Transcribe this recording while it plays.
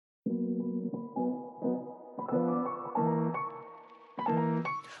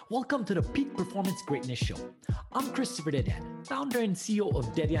Welcome to the Peak Performance Greatness Show. I'm Christopher Dedan, founder and CEO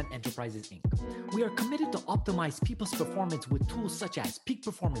of Dedan Enterprises, Inc. We are committed to optimize people's performance with tools such as peak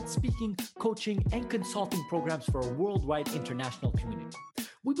performance speaking, coaching, and consulting programs for a worldwide international community.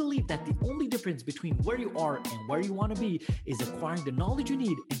 We believe that the only difference between where you are and where you want to be is acquiring the knowledge you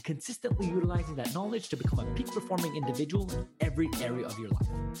need and consistently utilizing that knowledge to become a peak performing individual in every area of your life.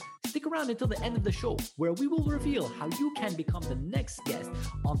 Stick around until the end of the show, where we will reveal how you can become the next guest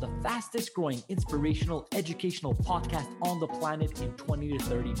on the fastest growing inspirational educational podcast on the planet in 20 to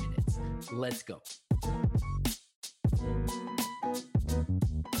 30 minutes. Let's go.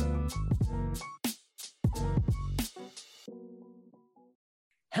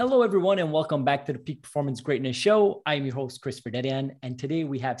 Hello, everyone, and welcome back to the Peak Performance Greatness Show. I'm your host, Christopher Dedan, and today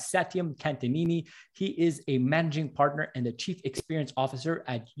we have Satyam Kantamneni. He is a managing partner and the chief experience officer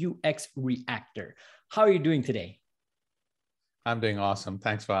at UX Reactor. How are you doing today? I'm doing awesome.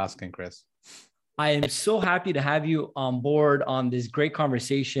 Thanks for asking, Chris. I am so happy to have you on board on this great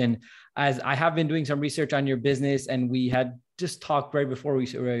conversation, as I have been doing some research on your business, and we had just talked right before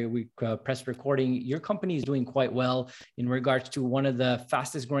we pressed recording. Your company is doing quite well in regards to one of the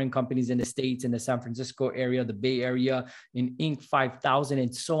fastest growing companies in the States, in the San Francisco area, the Bay Area, in Inc. 5000,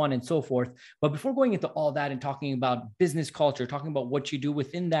 and so on and so forth. But before going into all that and talking about business culture, talking about what you do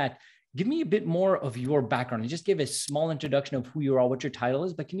within that, give me a bit more of your background and just give a small introduction of who you are, what your title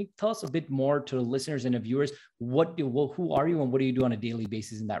is. But can you tell us a bit more to the listeners and the viewers, who are you and what do you do on a daily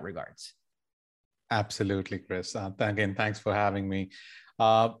basis in that regards? Absolutely, Chris. Again, thanks for having me.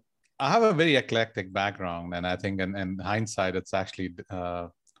 I have a very eclectic background, and I think in hindsight, it's actually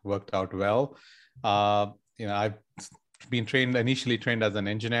worked out well. I've been initially trained as an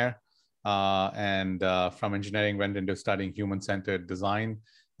engineer, and from engineering went into studying human-centered design.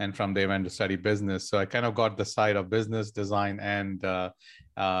 And from there went to study business. So I kind of got the side of business, design, and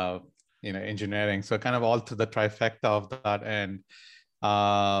engineering. So kind of all to the trifecta of that. And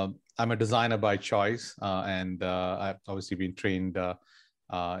I'm a designer by choice, and I've obviously been trained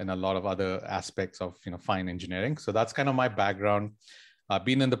in a lot of other aspects of fine engineering. So that's kind of my background. I've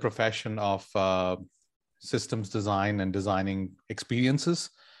been in the profession of systems design and designing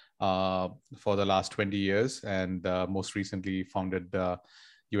experiences for the last 20 years, and most recently founded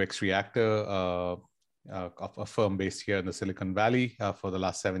UX Reactor, a firm based here in the Silicon Valley. For the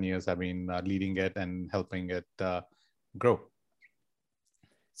last 7 years, I've been leading it and helping it grow.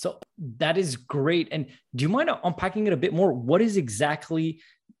 So that is great. And do you mind unpacking it a bit more? What is exactly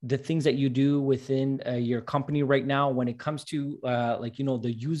the things that you do within your company right now when it comes to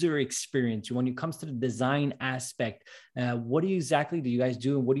the user experience, when it comes to the design aspect? What exactly do you guys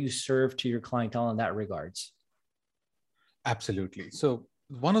do, and what do you serve to your clientele in that regards? Absolutely. So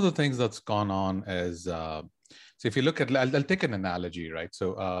one of the things that's gone on is, so if you look at, I'll take an analogy, right?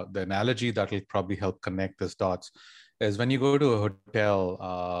 So the analogy that will probably help connect these dots is when you go to a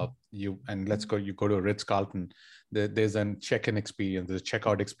hotel, you go to a Ritz-Carlton, there's a check-in experience, there's a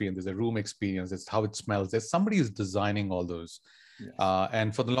checkout experience, there's a room experience, there's how it smells. There's somebody who's designing all those. Yes.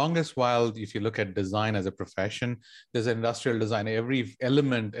 And for the longest while, if you look at design as a profession, there's an industrial design. Every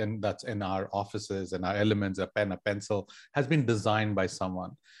element that's in our offices and our elements, a pen, a pencil, has been designed by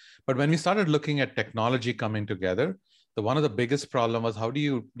someone. But when we started looking at technology coming together, one of the biggest problem was how do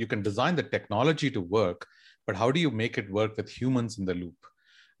you can design the technology to work, but how do you make it work with humans in the loop?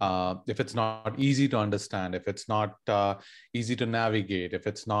 If it's not easy to understand, if it's not easy to navigate, if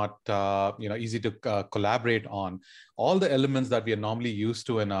it's not easy to collaborate on, all the elements that we are normally used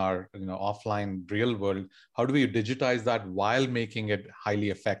to in our offline real world, how do we digitize that while making it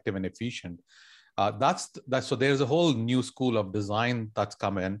highly effective and efficient? So there's a whole new school of design that's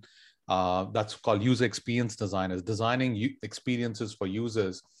come in. That's called user experience design, is designing experiences for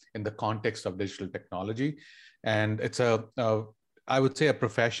users in the context of digital technology. And it's I would say a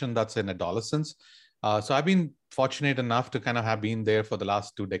profession that's in adolescence. So I've been fortunate enough to kind of have been there for the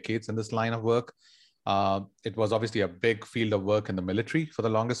last 2 decades in this line of work. It was obviously a big field of work in the military for the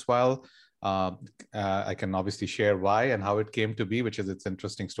longest while. I can obviously share why and how it came to be, which is its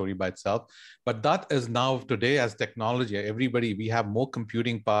interesting story by itself. But that is now today as technology, we have more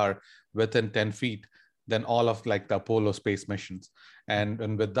computing power within 10 feet than all of like the Apollo space missions.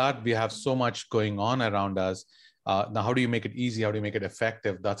 And with that, we have so much going on around us. Now, how do you make it easy? How do you make it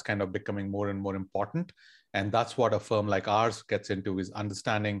effective? That's kind of becoming more and more important. And that's what a firm like ours gets into, is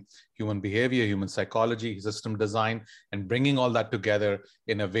understanding human behavior, human psychology, system design, and bringing all that together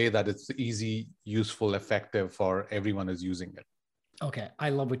in a way that it's easy, useful, effective for everyone who's using it. Okay. I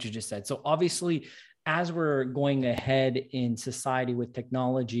love what you just said. So obviously as we're going ahead in society with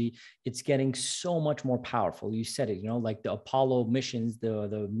technology, it's getting so much more powerful. You said it, like the Apollo missions,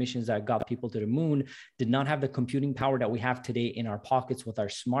 the missions that got people to the moon did not have the computing power that we have today in our pockets with our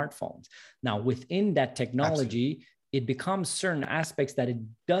smartphones. Now, within that technology, Absolutely. it becomes certain aspects that it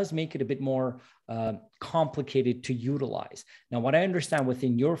does make it a bit more complicated to utilize. Now, what I understand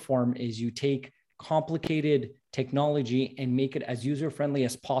within your form is you take complicated technology and make it as user-friendly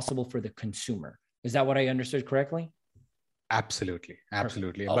as possible for the consumer. Is that what I understood correctly? Absolutely.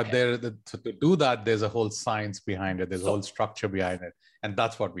 Absolutely. Okay. But so to do that, there's a whole science behind it. There's a whole structure behind it. And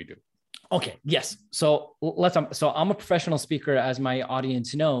that's what we do. Okay. Yes. So I'm a professional speaker, as my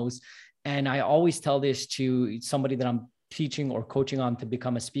audience knows. And I always tell this to somebody that I'm teaching or coaching on to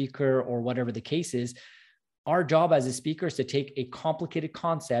become a speaker or whatever the case is. Our job as a speaker is to take a complicated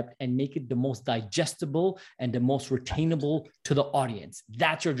concept and make it the most digestible and the most retainable to the audience.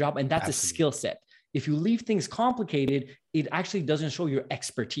 That's your job. And that's a skill set. If you leave things complicated, it actually doesn't show your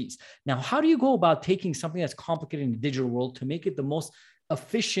expertise. Now, how do you go about taking something that's complicated in the digital world to make it the most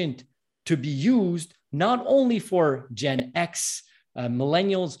efficient to be used, not only for Gen X,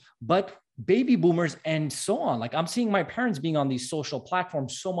 millennials, but baby boomers and so on? Like, I'm seeing my parents being on these social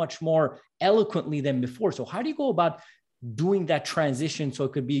platforms so much more eloquently than before. So how do you go about doing that transition so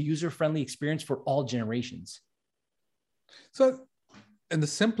it could be a user-friendly experience for all generations? So in the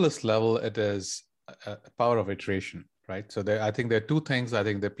simplest level, it is a power of iteration, right? So I think there are two things I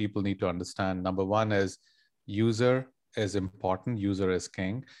think that people need to understand. Number one is user is important. User is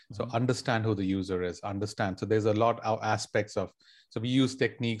king. So understand who the user is, understand. So there's a lot of aspects of, so we use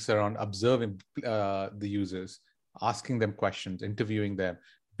techniques around observing the users, asking them questions, interviewing them,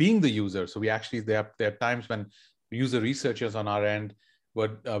 being the user. So we actually, there are times when user researchers on our end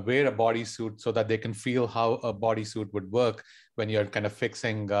would wear a bodysuit so that they can feel how a bodysuit would work when you're kind of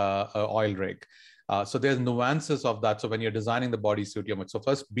fixing an oil rig. So there's nuances of that. So when you're designing the bodysuit, so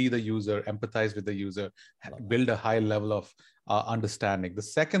first be the user, empathize with the user, build a high level of understanding. The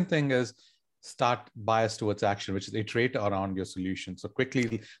second thing is start bias towards action, which is iterate around your solution. So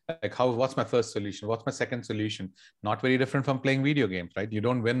quickly, like what's my first solution? What's my second solution? Not very different from playing video games, right? You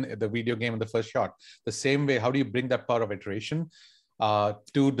don't win the video game in the first shot. The same way, how do you bring that power of iteration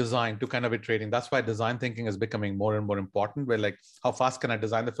to design, to kind of iterating? That's why design thinking is becoming more and more important. Where like, how fast can I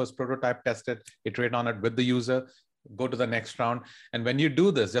design the first prototype, test it, iterate on it with the user, go to the next round. And when you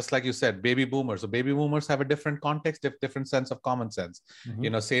do this, just like you said, baby boomers. So baby boomers have a different context, different sense of common sense.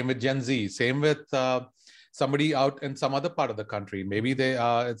 Same with Gen Z, same with somebody out in some other part of the country. Maybe they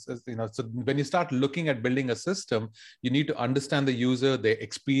are, so when you start looking at building a system, you need to understand the user, their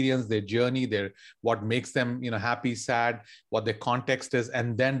experience, their journey, what makes them, happy, sad, what their context is,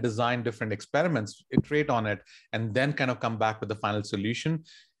 and then design different experiments, iterate on it, and then kind of come back with the final solution.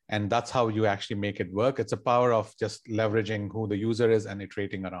 And that's how you actually make it work. It's a power of just leveraging who the user is and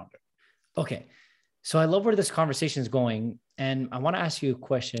iterating around it. Okay. So I love where this conversation is going. And I want to ask you a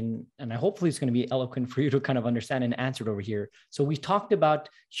question, and hopefully it's going to be eloquent for you to kind of understand and answer it over here. So we talked about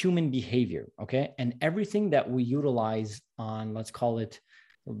human behavior, okay? And everything that we utilize on, let's call it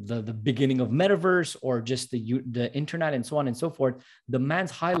the beginning of metaverse or just the internet and so on and so forth,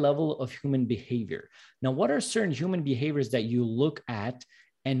 demands high level of human behavior. Now, what are certain human behaviors that you look at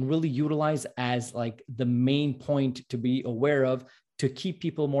and really utilize as like the main point to be aware of to keep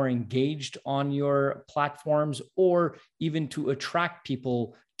people more engaged on your platforms, or even to attract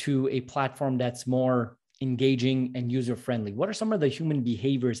people to a platform that's more engaging and user-friendly? What are some of the human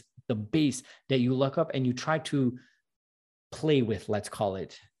behaviors, the base that you look up and you try to play with, let's call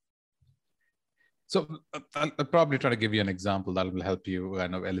it? So I'll probably try to give you an example that will help you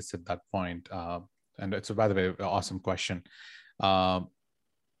kind of elicit that point. And it's, by the way, an awesome question.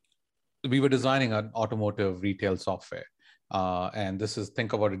 We were designing an automotive retail software. And this is,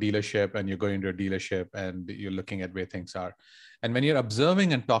 think about a dealership, and you're going to a dealership and you're looking at where things are. And when you're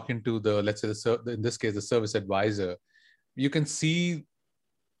observing and talking to let's say, in this case, the service advisor, you can see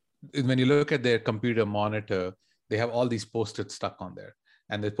when you look at their computer monitor, they have all these Post-its stuck on there.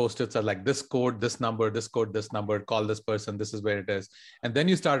 And the Post-its are like, this code, this number, this code, this number, call this person, this is where it is. And then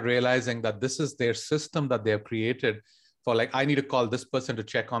you start realizing that this is their system that they have created for, like, I need to call this person to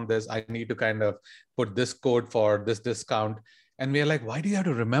check on this. I need to kind of put this code for this discount. And we're like, why do you have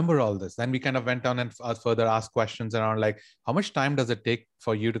to remember all this? Then we kind of went on and further asked questions around, like, how much time does it take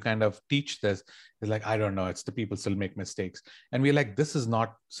for you to kind of teach this? It's like, I don't know. It's the people still make mistakes. And we're like, this is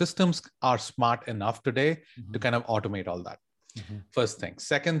not, systems are smart enough today to kind of automate all that. First thing.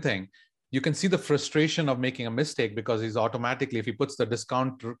 Second thing, you can see the frustration of making a mistake, because he's automatically, if he puts the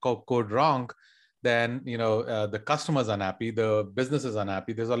discount code wrong, then the customer's unhappy, the business is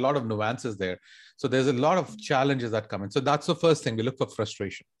unhappy. There's a lot of nuances there. So there's a lot of challenges that come in. So that's the first thing. We look for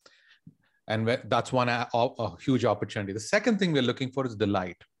frustration. And that's one a huge opportunity. The second thing we're looking for is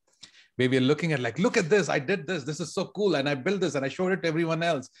delight. Where we're looking at like, look at this, I did this, this is so cool, and I built this and I showed it to everyone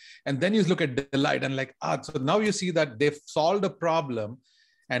else. And then you look at delight and like, so now you see that they've solved a problem,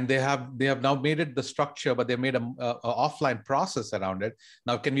 and they have now made it the structure, but they made a offline process around it.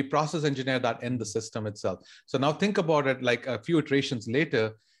 Now, can we process engineer that in the system itself? So now think about it like a few iterations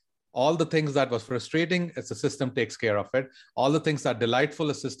later, all the things that was frustrating, it's a system takes care of it. All the things that delightful,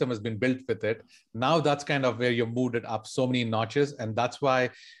 a system has been built with it. Now that's kind of where you moved it up so many notches. And that's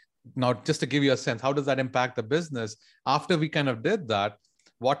why now, just to give you a sense, how does that impact the business? After we kind of did that,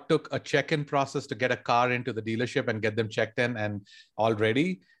 what took a check-in process to get a car into the dealership and get them checked in and all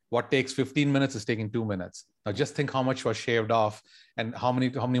ready, what takes 15 minutes is taking 2 minutes. Now just think how much was shaved off and how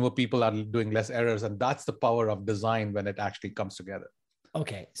many more people are doing less errors. And that's the power of design when it actually comes together.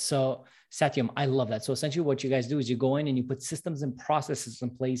 Okay. So Satyam, I love that. So essentially what you guys do is you go in and you put systems and processes in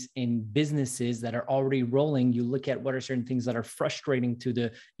place in businesses that are already rolling. You look at what are certain things that are frustrating to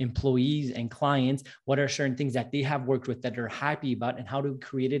the employees and clients. What are certain things that they have worked with that they're happy about, and how to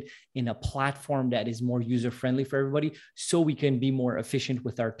create it in a platform that is more user-friendly for everybody, so we can be more efficient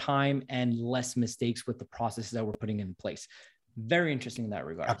with our time and less mistakes with the processes that we're putting in place. Very interesting in that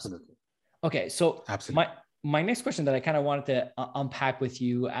regard. Absolutely. Okay. So absolutely. My next question that I kind of wanted to unpack with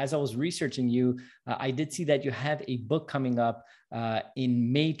you, as I was researching you, I did see that you have a book coming up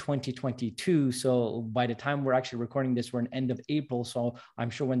in May 2022. So by the time we're actually recording this, we're in end of April. So I'm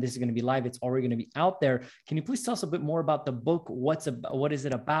sure when this is going to be live, it's already going to be out there. Can you please tell us a bit more about the book? What is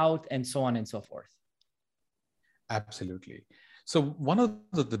it about, and so on and so forth? Absolutely. So one of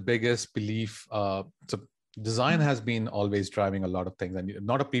the biggest belief, so design has been always driving a lot of things, and a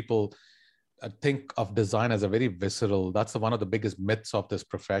lot of people think of design as a very visceral. That's one of the biggest myths of this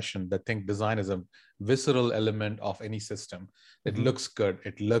profession, that think design is a visceral element of any system. It looks good,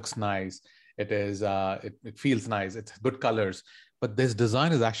 it looks nice, it is it feels nice, it's good colors, but this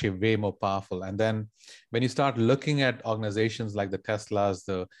design is actually way more powerful. And then when you start looking at organizations like the Teslas,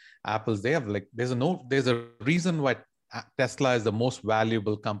 the Apples, they have like, there's a reason why Tesla is the most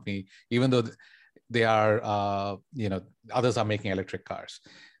valuable company, even though they are others are making electric cars.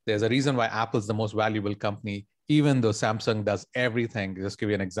 There's a reason why Apple's the most valuable company, even though Samsung does everything. Just give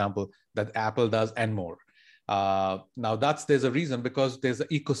you an example that Apple does and more. Now there's a reason, because there's an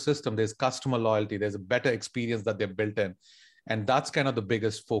ecosystem, there's customer loyalty, there's a better experience that they've built in. And that's kind of the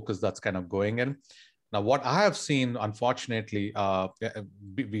biggest focus that's kind of going in. Now, what I have seen, unfortunately,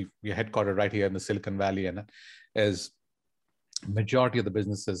 we're headquartered right here in the Silicon Valley, and is majority of the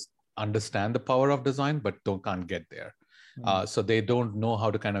businesses understand the power of design, but can't get there. So they don't know how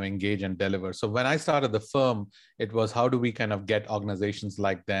to kind of engage and deliver. So when I started the firm, it was how do we kind of get organizations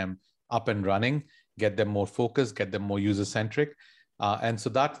like them up and running, get them more focused, get them more user-centric. And so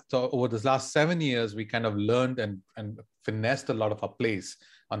over the last 7 years, we kind of learned and finessed a lot of our place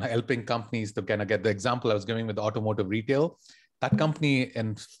on helping companies to kind of get the example I was giving with automotive retail. That company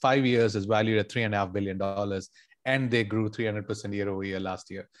in 5 years is valued at $3.5 billion. And they grew 300% year over year last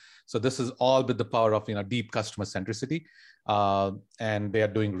year. So this is all with the power of deep customer centricity, and they are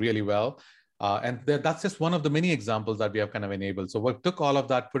doing really well. And that's just one of the many examples that we have kind of enabled. So we took all of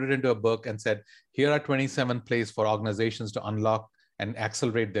that, put it into a book, and said, here are 27 plays for organizations to unlock and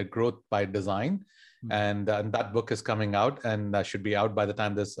accelerate their growth by design. And that book is coming out, and should be out by the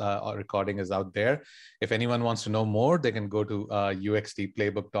time this recording is out there. If anyone wants to know more, they can go to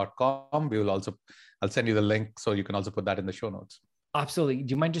uxdplaybook.com. I'll send you the link, so you can also put that in the show notes. Absolutely.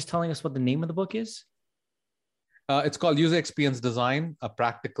 Do you mind just telling us what the name of the book is? It's called User Experience Design, a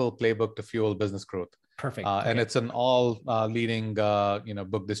practical playbook to fuel business growth. Perfect. And it's an all leading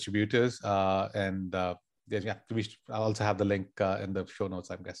book distributors. Yeah, I'll also have the link in the show notes,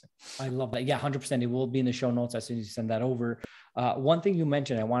 I'm guessing. I love that. Yeah, 100%. It will be in the show notes as soon as you send that over. One thing you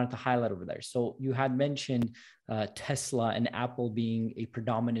mentioned, I wanted to highlight over there. So you had mentioned Tesla and Apple being a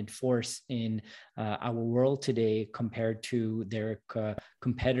predominant force in our world today compared to their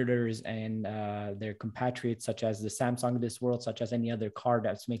competitors and their compatriots, such as the Samsung of this world, such as any other car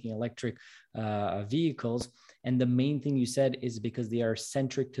that's making electric vehicles. And the main thing you said is because they are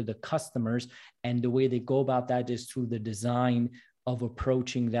centric to the customers, and the way they go about that is through the design of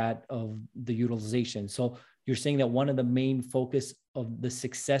approaching that of the utilization. So you're saying that one of the main focus of the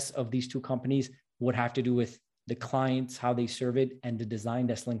success of these two companies would have to do with the clients, how they serve it, and the design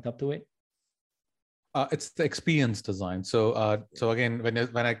that's linked up to it? It's the experience design. So again,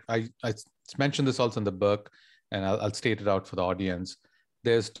 when I mentioned this also in the book, and I'll state it out for the audience.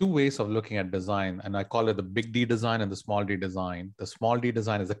 there's two ways of looking at design, and I call it the big D design and the small d design. The small d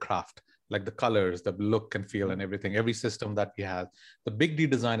design is the craft, like the colors, the look and feel and everything, every system that we have. The big D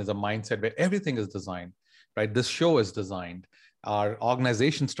design is a mindset where everything is designed, right? This show is designed. Our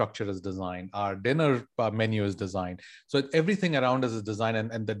organization structure is designed. Our dinner menu is designed. So everything around us is designed,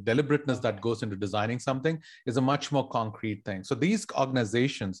 and the deliberateness that goes into designing something is a much more concrete thing. So these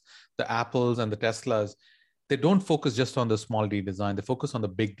organizations, the Apples and the Teslas, they don't focus just on the small d design. They focus on the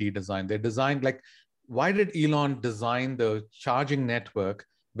big D design. They designed, like, why did Elon design the charging network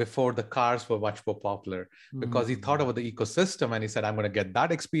before the cars were much more popular? Because he thought about the ecosystem and he said, I'm going to get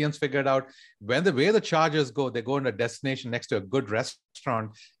that experience figured out. When the way the chargers go, they go in a destination next to a good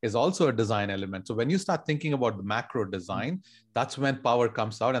restaurant is also a design element. So when you start thinking about the macro design, that's when power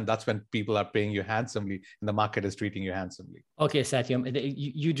comes out, and that's when people are paying you handsomely and the market is treating you handsomely. Okay, Satyam,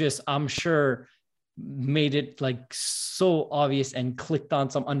 you just, I'm sure, made it like so obvious and clicked on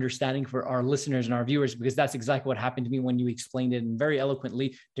some understanding for our listeners and our viewers, because that's exactly what happened to me when you explained it. And very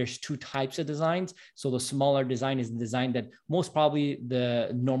eloquently, there's two types of designs. So the smaller design is the design that most probably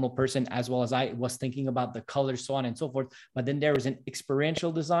the normal person, as well as I, was thinking about the colors, so on and so forth. But then there is an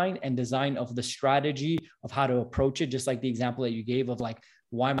experiential design and design of the strategy of how to approach it. Just like the example that you gave of like,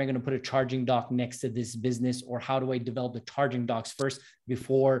 why am I going to put a charging dock next to this business? Or how do I develop the charging docks first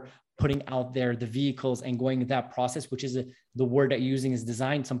before putting out there the vehicles and going that process, which is the word that you're using is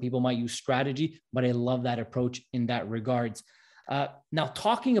design. Some people might use strategy, but I love that approach in that regards. Now,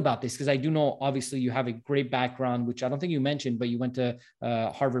 talking about this, because I do know, obviously, you have a great background, which I don't think you mentioned, but you went to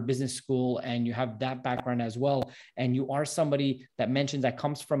Harvard Business School and you have that background as well. And you are somebody that mentions that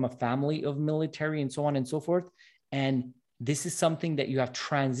comes from a family of military and so on and so forth. And this is something that you have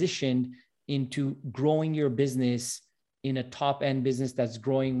transitioned into growing your business in a top end business that's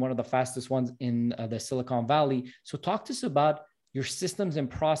growing, one of the fastest ones in the Silicon Valley. So talk to us about your systems and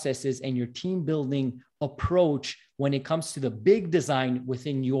processes and your team building approach when it comes to the big design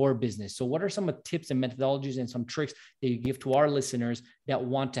within your business. So what are some of tips and methodologies and some tricks that you give to our listeners that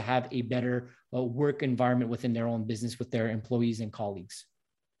want to have a better work environment within their own business with their employees and colleagues?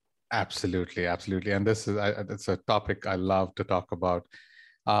 Absolutely, absolutely. And this is it's a topic I love to talk about.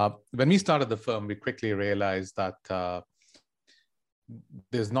 When we started the firm, we quickly realized that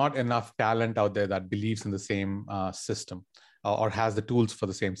there's not enough talent out there that believes in the same system or has the tools for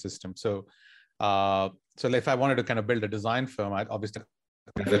the same system. So if I wanted to kind of build a design firm, I'd obviously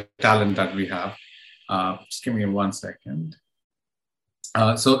the talent that we have. Just give me 1 second.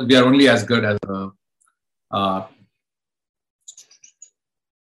 So we are only as good as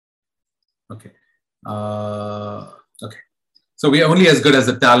okay. So we are only as good as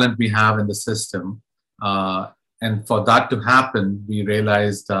the talent we have in the system. And for that to happen, we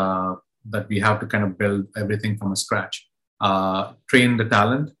realized that we have to kind of build everything from scratch. Train the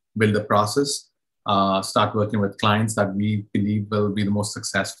talent, build the process, start working with clients that we believe will be the most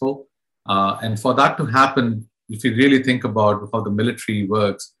successful. And for that to happen, if you really think about how the military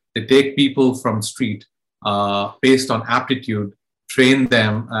works, they take people from street based on aptitude, train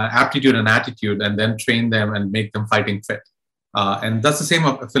them, aptitude and attitude, and then train them and make them fighting fit. And that's the same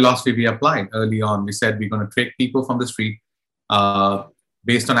philosophy we applied early on. We said we're going to take people from the street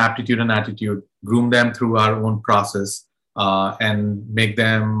based on aptitude and attitude, groom them through our own process, and make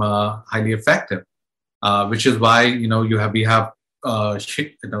them highly effective. Which is why we have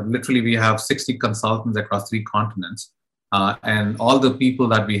literally we have 60 consultants across 3 continents, and all the people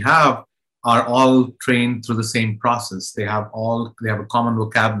that we have are all trained through the same process. They have a common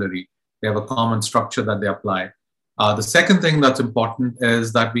vocabulary. They have a common structure that they apply. The second thing that's important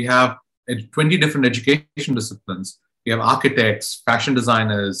is that we have 20 different education disciplines. We have architects, fashion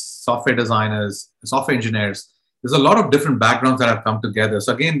designers, software engineers. There's a lot of different backgrounds that have come together.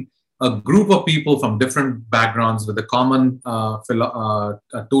 So again, a group of people from different backgrounds with a common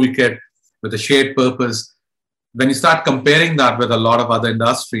toolkit, with a shared purpose. When you start comparing that with a lot of other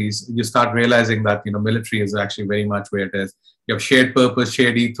industries, you start realizing that military is actually very much where it is. You have shared purpose,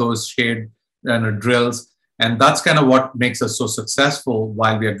 shared ethos, shared drills. And that's kind of what makes us so successful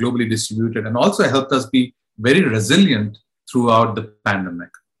while we are globally distributed, and also helped us be very resilient throughout the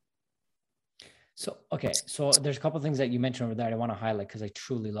pandemic. So, okay. So there's a couple of things that you mentioned over there I want to highlight because I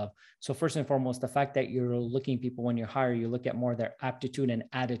truly love. So first and foremost, the fact that you're looking people when you hire, you look at more their aptitude and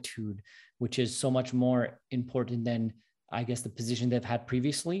attitude, which is so much more important than, I guess, the position they've had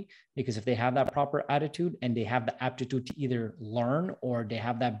previously. Because if they have that proper attitude and they have the aptitude to either learn or they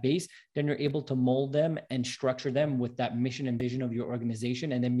have that base, then you're able to mold them and structure them with that mission and vision of your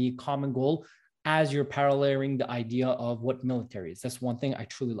organization, and then meet a common goal as you're paralleling the idea of what military is. That's one thing I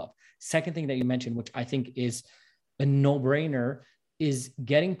truly love. Second thing that you mentioned, which I think is a no-brainer, is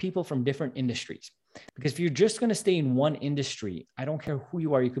getting people from different industries. Because if you're just going to stay in one industry, I don't care who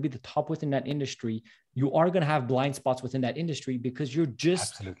you are, you could be the top within that industry. You are going to have blind spots within that industry because you're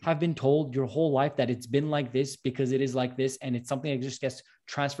just Absolutely. have been told your whole life that it's been like this because it is like this. And it's something that just gets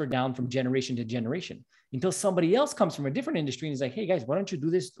transferred down from generation to generation until somebody else comes from a different industry and is like, hey guys, why don't you do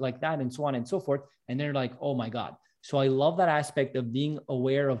this like that? And so on and so forth. And they're like, oh my God. So I love that aspect of being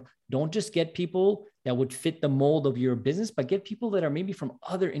aware of, don't just get people that would fit the mold of your business, but get people that are maybe from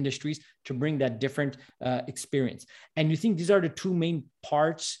other industries to bring that different experience. And you think these are the two main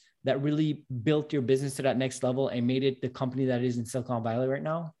parts that really built your business to that next level and made it the company that is in Silicon Valley right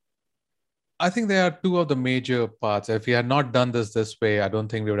now? I think there are two of the major parts. If we had not done this way, I don't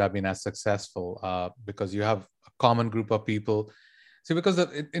think we would have been as successful because you have a common group of people. See, because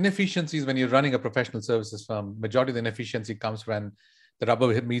the inefficiencies when you're running a professional services firm, majority of the inefficiency comes when the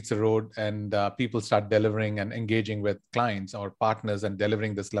rubber meets the road and people start delivering and engaging with clients or partners and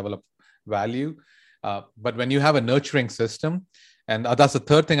delivering this level of value. But when you have a nurturing system, and that's the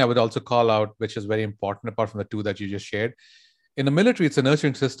third thing I would also call out, which is very important apart from the two that you just shared. In the military, it's a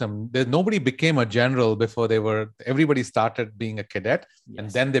nurturing system. Nobody became a general before everybody started being a cadet, yes.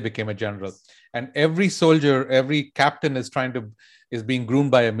 And then they became a general. And every soldier, every captain is being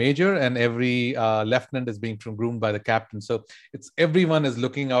groomed by a major, and every lieutenant is being groomed by the captain. So everyone is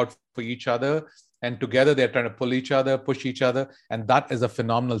looking out for each other, and together they're trying to pull each other, push each other. And that is a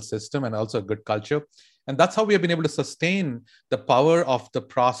phenomenal system and also a good culture. And that's how we have been able to sustain the power of the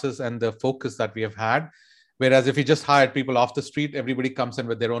process and the focus that we have had. Whereas if you just hired people off the street, everybody comes in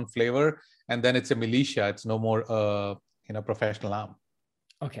with their own flavor, and then it's a militia. It's no more professional arm.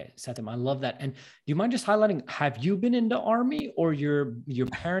 Okay, Satyam, I love that. And do you mind just highlighting, have you been in the army or your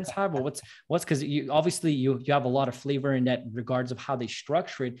parents have, or what's because you obviously you have a lot of flavor in that regards of how they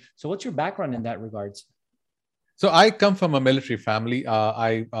structure it. So what's your background in that regards? So I come from a military family.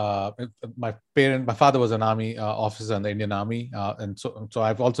 My father was an army officer in the Indian Army, and so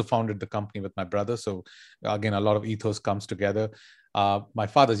I've also founded the company with my brother. So again, a lot of ethos comes together. My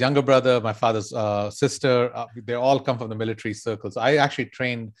father's younger brother, my father's sister, they all come from the military circles. I actually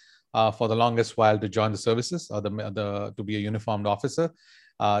trained for the longest while to join the services or to be a uniformed officer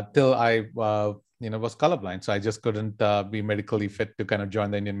till I was colorblind. So I just couldn't be medically fit to kind of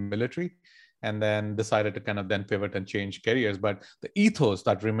join the Indian military. And then decided to kind of then pivot and change careers. But the ethos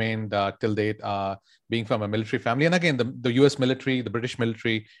that remained till date, being from a military family, and again, the US military, the British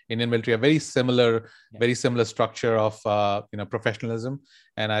military, Indian military are very similar structure of professionalism.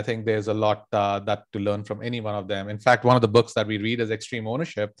 And I think there's a lot that to learn from any one of them. In fact, one of the books that we read is Extreme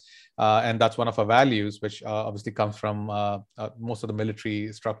Ownership, and that's one of our values, which obviously comes from most of the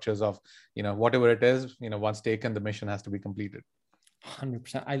military structures of whatever it is, once taken, the mission has to be completed.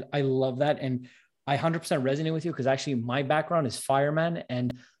 100%. I love that. And I 100% resonate with you because actually my background is fireman,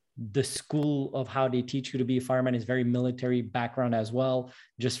 and the school of how they teach you to be a fireman is very military background as well,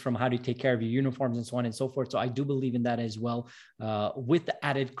 just from how to take care of your uniforms and so on and so forth. So I do believe in that as well, with the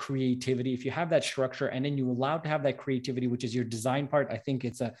added creativity. If you have that structure and then you're allowed to have that creativity, which is your design part, I think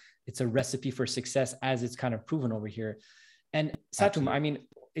it's a recipe for success, as it's kind of proven over here. And Satyam, I mean,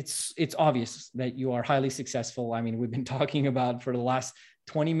 it's obvious that you are highly successful. I mean, we've been talking about for the last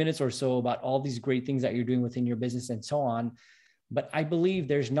 20 minutes or so about all these great things that you're doing within your business and so on. But I believe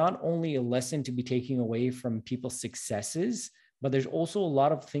there's not only a lesson to be taking away from people's successes, but there's also a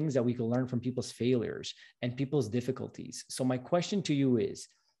lot of things that we can learn from people's failures and people's difficulties. So my question to you is,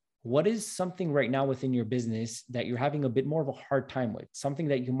 what is something right now within your business that you're having a bit more of a hard time with, something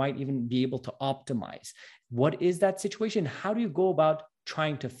that you might even be able to optimize? What is that situation? How do you go about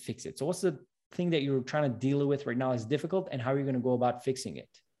trying to fix it? So what's the thing that you're trying to deal with right now is difficult, and how are you going to go about fixing it?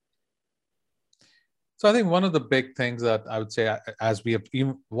 So I think one of the big things that I would say,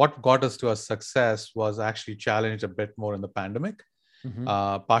 what got us to our success was actually challenged a bit more in the pandemic,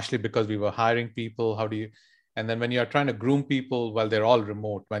 partially because we were hiring people. And then when you're trying to groom people while they're all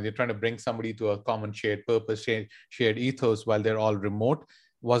remote, when you're trying to bring somebody to a common shared purpose, shared ethos while they're all remote,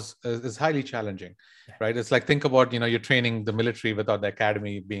 is highly challenging, right? It's like, think about, you're training the military without the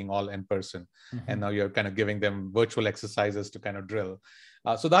academy being all in person. And now you're kind of giving them virtual exercises to kind of drill.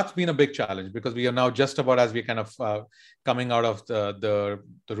 So that's been a big challenge, because we are now just about, as we kind of coming out of the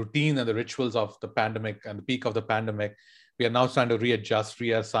routine and the rituals of the pandemic and the peak of the pandemic, we are now trying to readjust,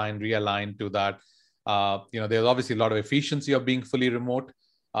 reassign, realign to that. There's obviously a lot of efficiency of being fully remote.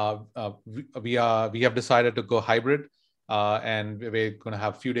 We have decided to go hybrid, and we're going to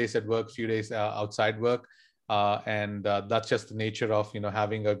have a few days at work, few days outside work. And that's just the nature of,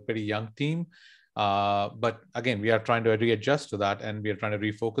 having a pretty young team. But again, we are trying to readjust to that, and we are trying to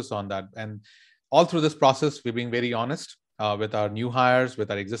refocus on that. And all through this process, we're being very honest. with our new hires,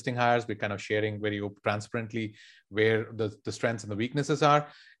 with our existing hires. We're kind of sharing very transparently where the strengths and the weaknesses are.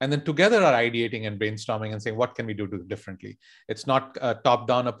 And then together are ideating and brainstorming and saying, what can we do differently? It's not a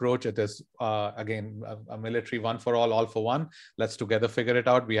top-down approach. It is, again, a military one for all for one. Let's together figure it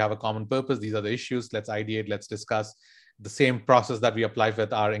out. We have a common purpose. These are the issues. Let's ideate, let's discuss. The same process that we apply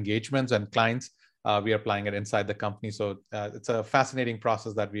with our engagements and clients, we are applying it inside the company. So it's a fascinating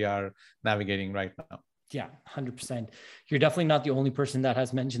process that we are navigating right now. Yeah, 100%. You're definitely not the only person that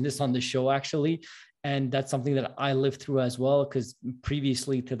has mentioned this on the show, actually. And that's something that I lived through as well, because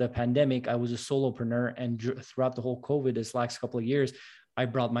previously to the pandemic, I was a solopreneur. And throughout the whole COVID, this last couple of years, I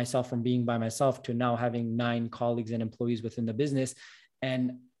brought myself from being by myself to now having 9 colleagues and employees within the business.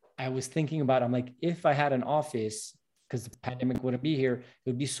 And I was thinking about, I'm like, if I had an office, because the pandemic wouldn't be here, it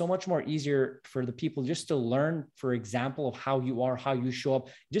would be so much more easier for the people just to learn, for example, of how you are, how you show up,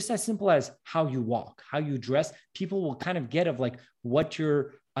 just as simple as how you walk, how you dress. People will kind of get of like what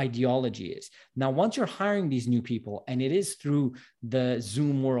your ideology is. Now, once you're hiring these new people, and it is through the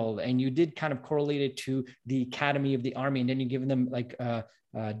Zoom world, and you did kind of correlate it to the Academy of the Army, and then you give them like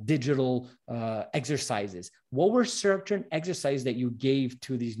digital exercises. What were certain exercises that you gave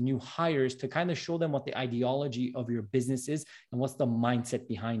to these new hires to kind of show them what the ideology of your business is and what's the mindset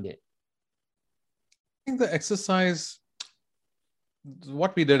behind it? I think the exercise,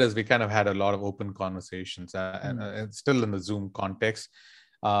 what we did is we kind of had a lot of open conversations, and still in the Zoom context.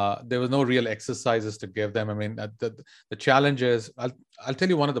 There was no real exercises to give them. I mean, the challenge is, I'll tell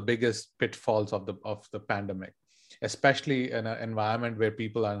you one of the biggest pitfalls of the pandemic, especially in an environment where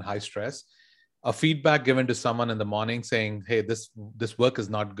people are in high stress. A feedback given to someone in the morning saying, hey, this work is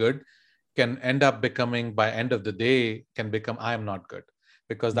not good, can end up becoming, by end of the day, can become, I am not good.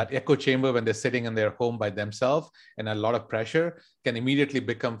 Because that echo chamber, when they're sitting in their home by themselves and a lot of pressure, can immediately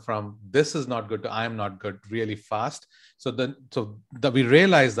become from this is not good to I am not good really fast. So we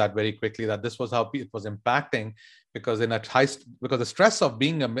realized that very quickly, that this was how it was impacting, because because the stress of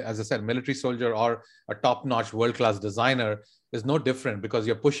being as I said, military soldier or a top-notch world-class designer is no different, because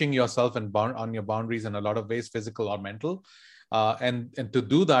you're pushing yourself and on your boundaries in a lot of ways, physical or mental. And to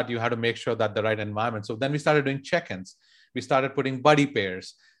do that, you had to make sure that the right environment. So then we started doing check-ins. We started putting buddy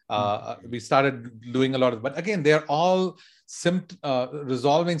pairs. We started doing a lot of, but again, they're all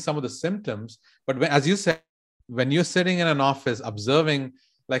resolving some of the symptoms. But as you said, when you're sitting in an office observing,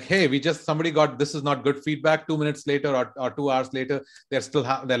 like, hey, somebody got, this is not good feedback, 2 minutes later or 2 hours later,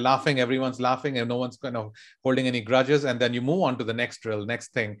 they're laughing, everyone's laughing, and no one's kind of holding any grudges. And then you move on to the next drill,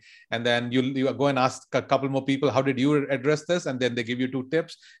 next thing. And then you go and ask a couple more people, how did you address this? And then they give you 2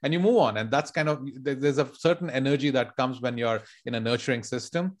 tips and you move on. And that's kind of, there's a certain energy that comes when you're in a nurturing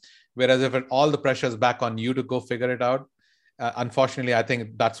system. Whereas if all the pressure is back on you to go figure it out, unfortunately, I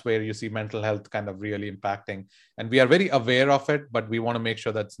think that's where you see mental health kind of really impacting. And we are very aware of it, but we want to make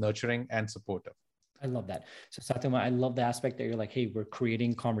sure that's nurturing and supportive. I love that. So Satyam, I love the aspect that you're like, hey, we're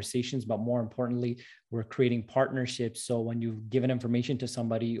creating conversations, but more importantly, we're creating partnerships. So when you've given information to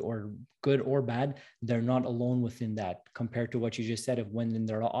somebody, or good or bad, they're not alone within that, compared to what you just said of when in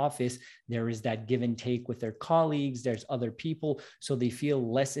their office, there is that give and take with their colleagues, there's other people. So they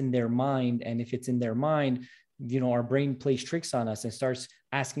feel less in their mind. And if it's in their mind, our brain plays tricks on us and starts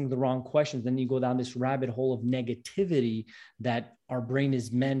asking the wrong questions. Then you go down this rabbit hole of negativity that our brain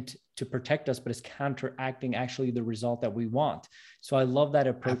is meant to protect us, but it's counteracting actually the result that we want. So I love that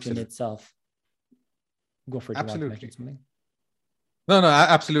approach in itself. Go for it. Absolutely. You want to mention something? No,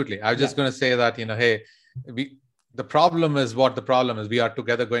 absolutely. I was just going to say that, hey, the problem is what the problem is. We are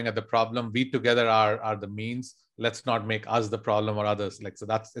together going at the problem. We together are the means. Let's not make us the problem or others. So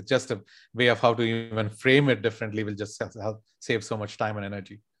it's just a way of how to even frame it differently will just help save so much time and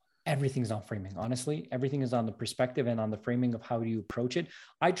energy. Everything's on framing. Honestly, everything is on the perspective and on the framing of how you approach it.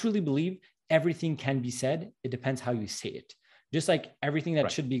 I truly believe everything can be said. It depends how you say it. Just like everything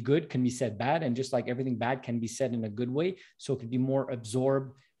that should be good can be said bad. And just like everything bad can be said in a good way. So it could be more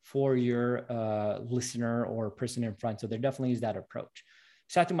absorbed for your listener or person in front. So there definitely is that approach.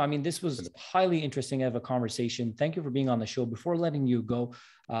 Satyam, this was highly interesting of a conversation. Thank you for being on the show. Before letting you go,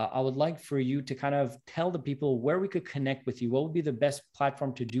 I would like for you to kind of tell the people where we could connect with you. What would be the best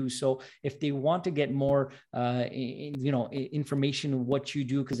platform to do so if they want to get more, information of what you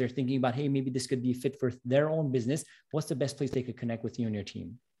do, because they're thinking about, hey, maybe this could be fit for their own business. What's the best place they could connect with you and your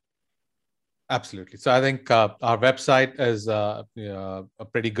team? Absolutely. So I think our website is a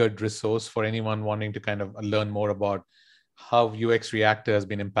pretty good resource for anyone wanting to kind of learn more about how UX Reactor has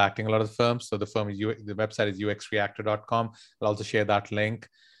been impacting a lot of firms. So the website is uxreactor.com. I'll also share that link.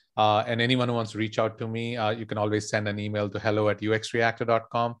 And anyone who wants to reach out to me, you can always send an email to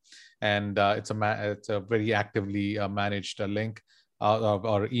hello@uxreactor.com. And it's a very actively managed link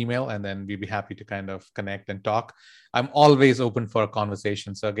or email, and then we'd be happy to kind of connect and talk. I'm always open for a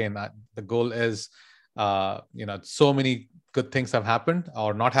conversation. So again, the goal is, so many good things have happened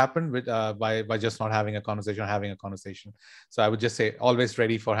or not happened by just not having a conversation or having a conversation. So I would just say always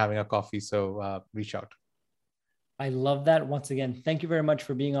ready for having a coffee. So reach out. I love that. Once again, thank you very much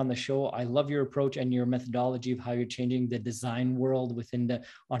for being on the show. I love your approach and your methodology of how you're changing the design world within the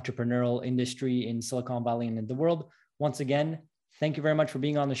entrepreneurial industry in Silicon Valley and in the world. Once again, thank you very much for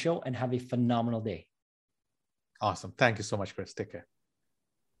being on the show, and have a phenomenal day. Awesome. Thank you so much, Chris. Take care.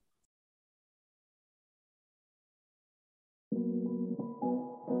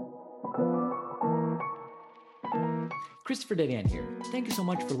 Christopher Dedian here. Thank you so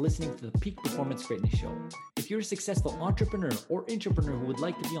much for listening to the Peak Performance Greatness Show. If you're a successful entrepreneur or intrapreneur who would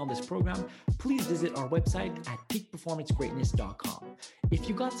like to be on this program, please visit our website at peakperformancegreatness.com. If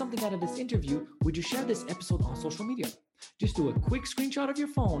you got something out of this interview, would you share this episode on social media? Just do a quick screenshot of your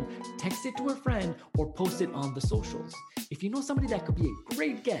phone, text it to a friend, or post it on the socials. If you know somebody that could be a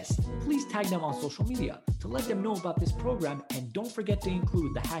great guest, please tag them on social media to let them know about this program, and don't forget to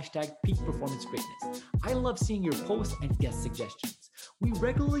include the hashtag Peak Performance Greatness. I love seeing your posts and guest suggestions. We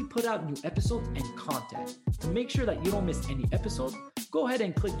regularly put out new episodes and content. To make sure that you don't miss any episode, go ahead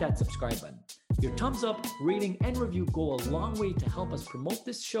and click that subscribe button. Your thumbs up, rating, and review go a long way to help us promote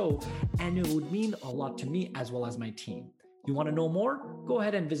this show, and it would mean a lot to me as well as my team. You want to know more? Go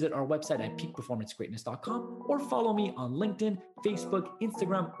ahead and visit our website at peakperformancegreatness.com, or follow me on LinkedIn, Facebook,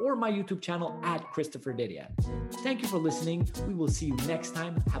 Instagram, or my YouTube channel at Christopher Dedian. Thank you for listening. We will see you next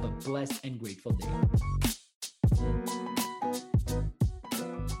time. Have a blessed and grateful day.